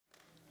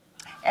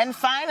And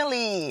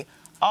finally,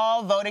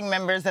 all voting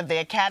members of the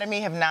Academy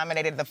have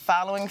nominated the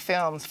following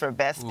films for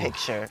Best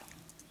Picture.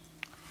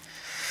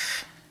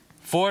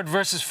 Ford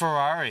versus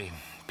Ferrari.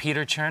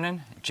 Peter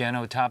Chernin,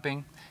 Jeno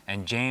Topping,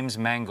 and James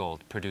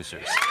Mangold,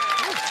 producers.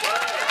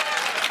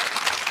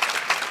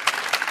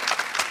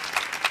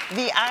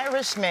 The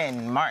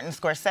Irishman, Martin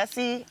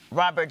Scorsese,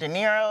 Robert De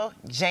Niro,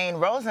 Jane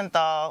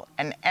Rosenthal,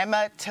 and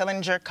Emma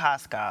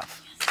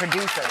Tillinger-Koskoff,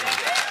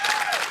 producers.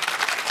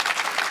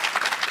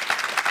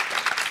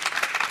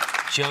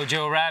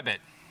 Jojo Rabbit,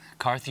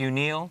 Carthew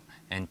Neal,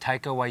 and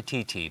Taika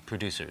Waititi,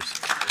 producers.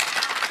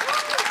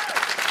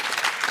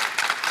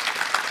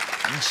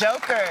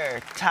 Joker,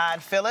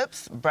 Todd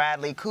Phillips,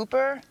 Bradley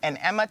Cooper, and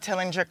Emma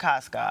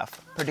Tillinger-Koskoff,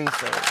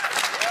 producers.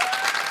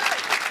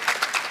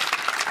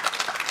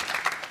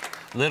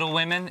 Little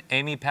Women,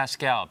 Amy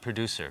Pascal,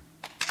 producer.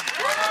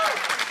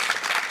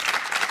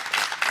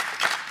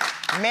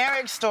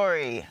 Marriage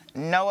Story,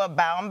 Noah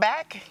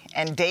Baumbach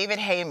and David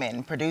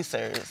Heyman,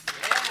 producers.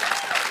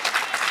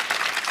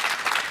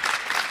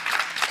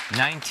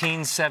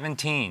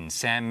 1917,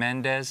 Sam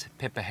Mendes,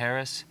 Pippa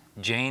Harris,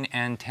 Jane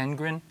Ann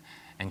Tengren,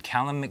 and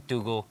Callum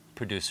McDougall,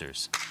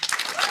 producers.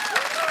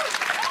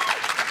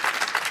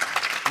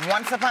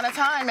 Once Upon a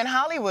Time in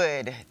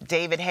Hollywood,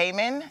 David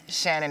Heyman,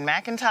 Shannon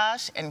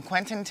McIntosh, and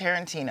Quentin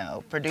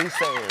Tarantino,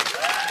 producers.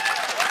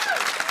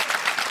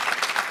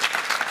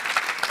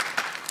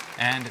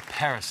 And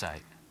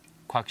Parasite,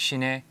 Kwak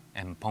Shin-hye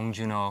and Bong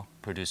Joon-ho,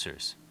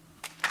 producers.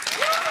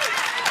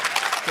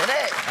 Did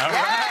it? All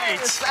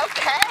yes, right.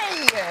 Okay.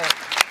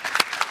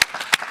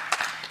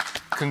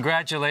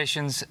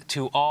 Congratulations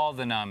to all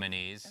the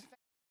nominees.